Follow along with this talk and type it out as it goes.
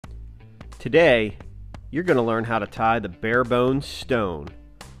Today, you're going to learn how to tie the bare bones stone,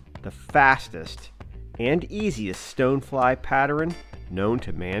 the fastest and easiest stonefly pattern known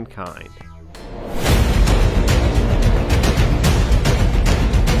to mankind.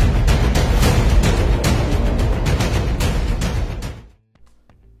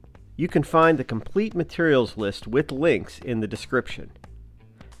 You can find the complete materials list with links in the description.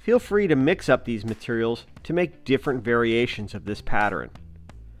 Feel free to mix up these materials to make different variations of this pattern.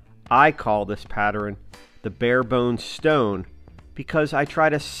 I call this pattern the bare bones stone because I try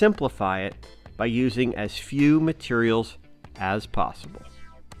to simplify it by using as few materials as possible.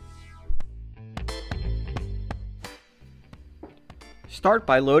 Start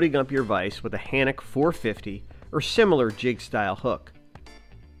by loading up your vise with a Hannock 450 or similar jig style hook.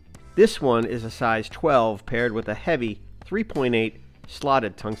 This one is a size 12 paired with a heavy 3.8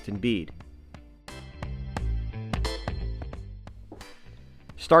 slotted tungsten bead.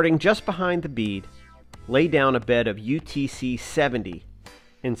 Starting just behind the bead, lay down a bed of UTC 70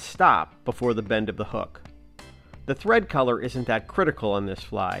 and stop before the bend of the hook. The thread color isn't that critical on this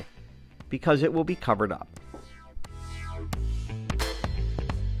fly because it will be covered up.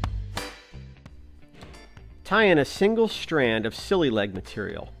 Tie in a single strand of silly leg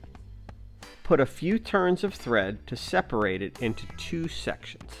material. Put a few turns of thread to separate it into two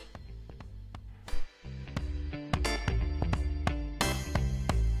sections.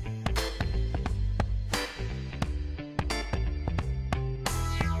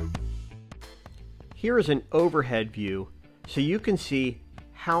 Here is an overhead view so you can see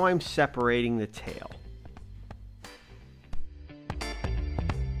how I'm separating the tail.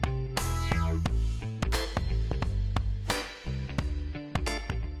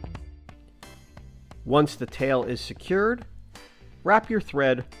 Once the tail is secured, wrap your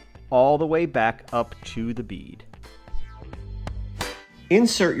thread all the way back up to the bead.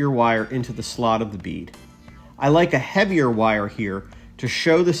 Insert your wire into the slot of the bead. I like a heavier wire here to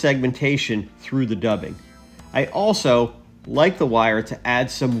show the segmentation through the dubbing. I also like the wire to add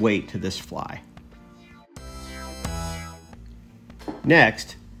some weight to this fly.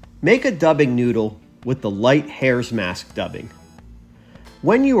 Next, make a dubbing noodle with the light hare's mask dubbing.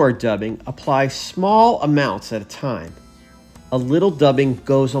 When you are dubbing, apply small amounts at a time. A little dubbing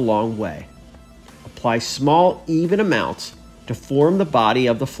goes a long way. Apply small, even amounts to form the body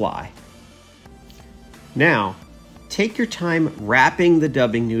of the fly. Now, take your time wrapping the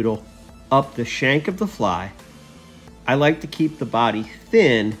dubbing noodle up the shank of the fly. I like to keep the body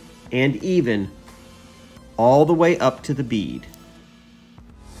thin and even all the way up to the bead.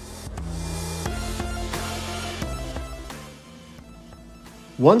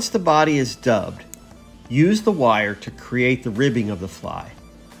 Once the body is dubbed, use the wire to create the ribbing of the fly.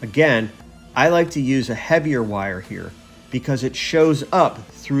 Again, I like to use a heavier wire here because it shows up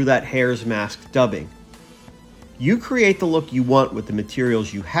through that hare's mask dubbing. You create the look you want with the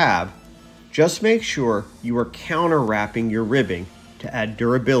materials you have. Just make sure you are counter wrapping your ribbing to add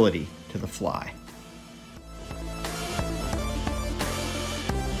durability to the fly.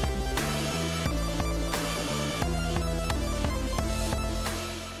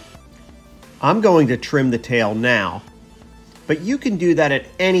 I'm going to trim the tail now, but you can do that at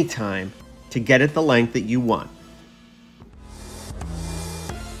any time to get it the length that you want.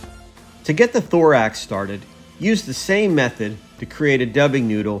 To get the thorax started, use the same method to create a dubbing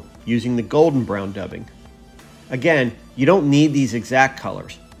noodle using the golden brown dubbing. Again, you don't need these exact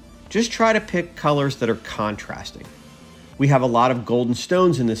colors. Just try to pick colors that are contrasting. We have a lot of golden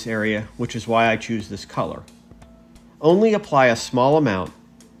stones in this area, which is why I choose this color. Only apply a small amount,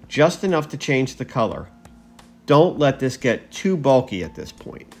 just enough to change the color. Don't let this get too bulky at this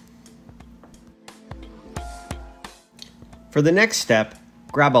point. For the next step,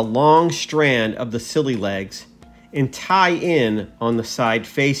 grab a long strand of the silly legs and tie in on the side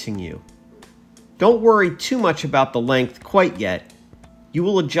facing you. Don't worry too much about the length quite yet. You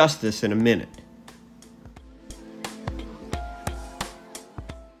will adjust this in a minute.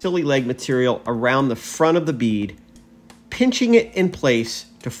 Silly leg material around the front of the bead, pinching it in place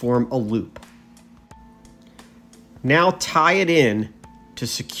to form a loop. Now tie it in to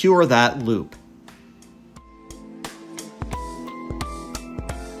secure that loop.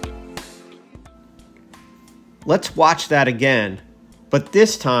 Let's watch that again, but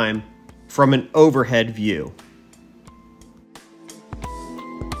this time from an overhead view.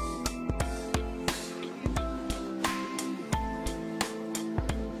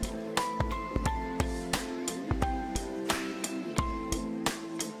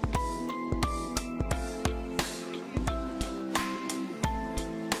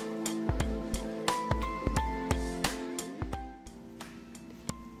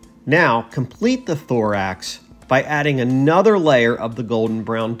 Now complete the thorax by adding another layer of the golden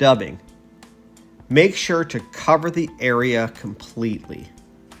brown dubbing. Make sure to cover the area completely.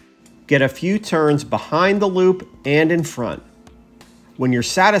 Get a few turns behind the loop and in front. When you're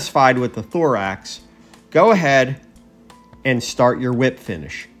satisfied with the thorax, go ahead and start your whip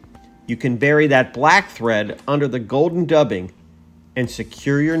finish. You can bury that black thread under the golden dubbing and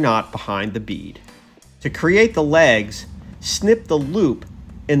secure your knot behind the bead. To create the legs, snip the loop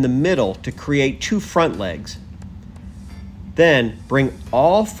in the middle to create 2 front legs. Then bring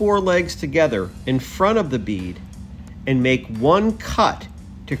all 4 legs together in front of the bead and make 1 cut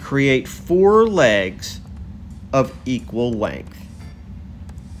to create 4 legs of equal length.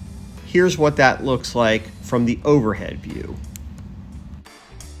 Here's what that looks like from the overhead view.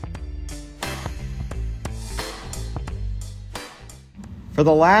 For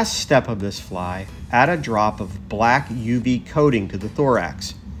the last step of this fly, add a drop of black UV coating to the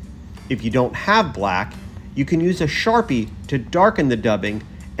thorax. If you don't have black, you can use a Sharpie to darken the dubbing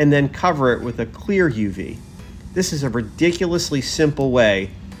and then cover it with a clear UV. This is a ridiculously simple way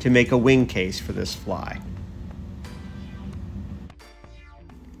to make a wing case for this fly.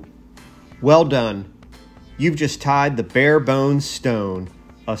 Well done. You've just tied the bare bones stone,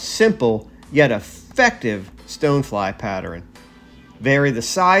 a simple yet effective stonefly pattern. Vary the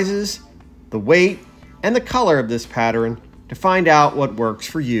sizes, the weight, and the color of this pattern to find out what works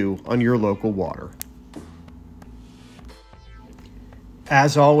for you on your local water.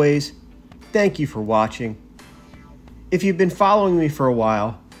 As always, thank you for watching. If you've been following me for a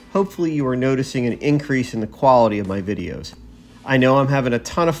while, hopefully you are noticing an increase in the quality of my videos. I know I'm having a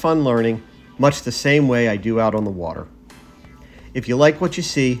ton of fun learning, much the same way I do out on the water. If you like what you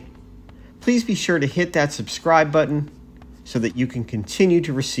see, please be sure to hit that subscribe button so that you can continue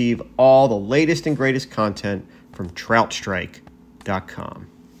to receive all the latest and greatest content from troutstrike.com.